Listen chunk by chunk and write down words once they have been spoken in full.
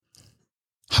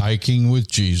hiking with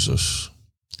Jesus.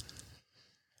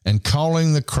 And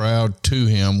calling the crowd to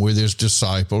him with his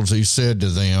disciples, he said to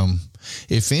them,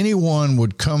 if anyone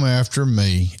would come after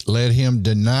me, let him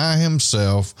deny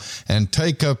himself and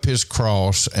take up his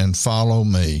cross and follow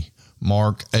me.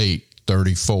 Mark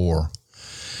 8:34.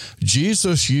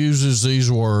 Jesus uses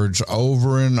these words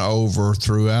over and over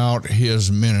throughout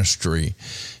his ministry.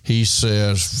 He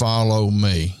says, follow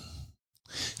me.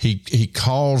 He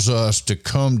calls us to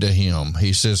come to him.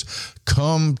 He says,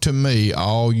 come to me,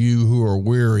 all you who are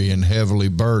weary and heavily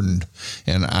burdened,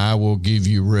 and I will give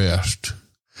you rest.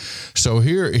 So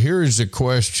here is the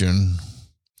question.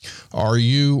 Are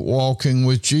you walking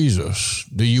with Jesus?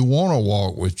 Do you want to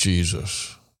walk with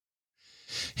Jesus?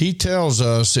 He tells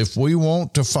us if we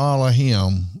want to follow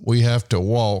him, we have to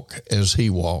walk as he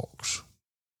walks.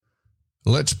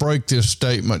 Let's break this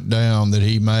statement down that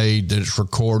he made that's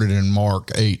recorded in Mark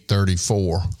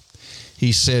 8:34.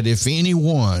 He said, if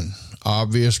anyone,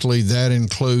 obviously that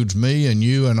includes me and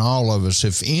you and all of us,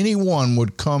 if anyone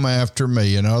would come after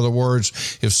me, in other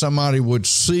words, if somebody would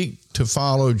seek to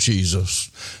follow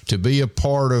Jesus, to be a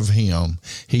part of him,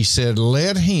 he said,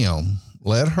 let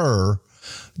her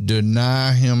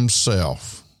deny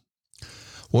himself.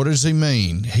 What does he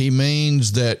mean? He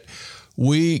means that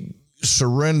we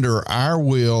surrender our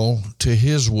will to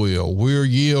his will. We're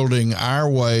yielding our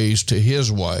ways to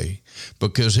his way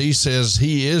because he says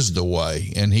he is the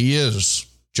way, and he is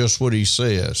just what he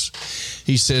says.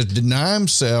 He says, deny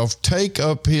himself, take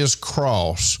up his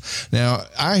cross. Now,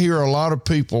 I hear a lot of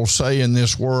people say in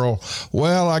this world,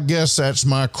 well, I guess that's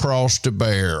my cross to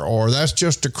bear, or that's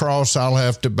just a cross I'll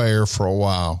have to bear for a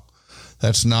while.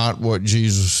 That's not what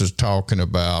Jesus is talking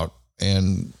about,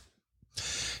 and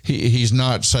he's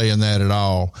not saying that at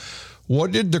all.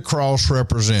 What did the cross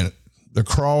represent? The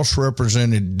cross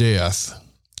represented death.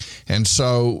 And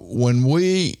so when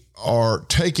we are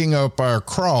taking up our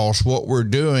cross, what we're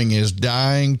doing is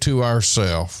dying to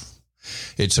ourselves.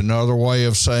 It's another way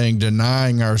of saying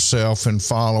denying ourselves and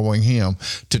following him.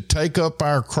 To take up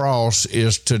our cross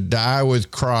is to die with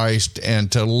Christ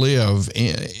and to live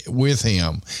with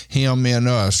him in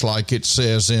us, like it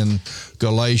says in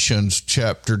Galatians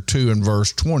chapter 2 and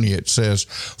verse 20. It says,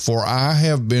 for I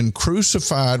have been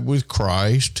crucified with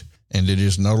Christ, and it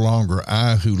is no longer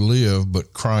I who live,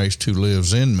 but Christ who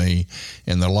lives in me.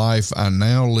 In the life I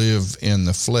now live in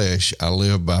the flesh, I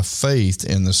live by faith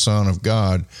in the Son of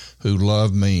God who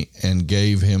loved me and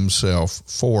gave himself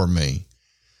for me.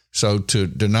 So to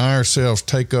deny ourselves,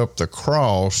 take up the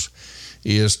cross,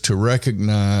 is to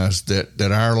recognize that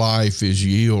our life is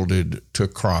yielded to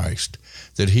Christ,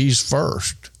 that he's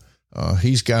first.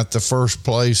 He's got the first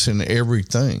place in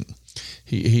everything.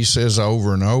 He says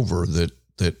over and over that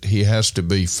he has to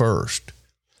be first.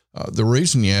 The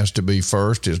reason he has to be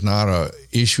first is not an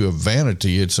issue of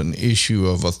vanity. It's an issue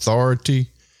of authority.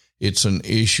 It's an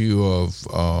issue of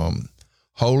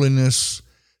holiness.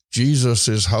 Jesus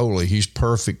is holy. He's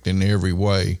perfect in every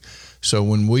way. So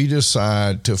when we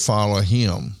decide to follow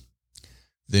him,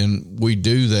 then we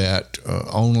do that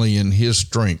only in his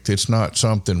strength. It's not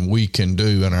something we can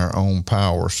do in our own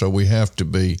power. So we have to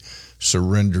be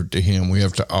surrendered to him. We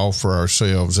have to offer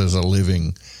ourselves as a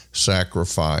living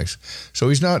sacrifice. So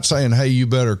he's not saying, hey, you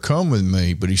better come with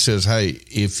me, but he says, hey,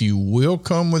 if you will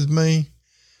come with me,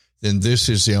 then this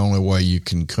is the only way you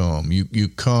can come. You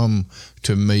come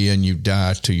to me and you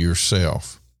die to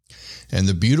yourself. And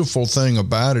the beautiful thing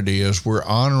about it is we're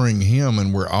honoring him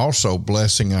and we're also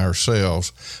blessing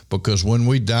ourselves, because when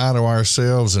we die to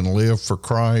ourselves and live for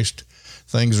Christ,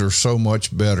 things are so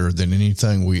much better than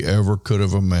anything we ever could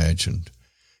have imagined.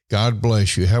 God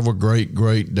bless you. Have a great,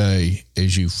 great day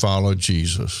as you follow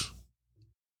Jesus.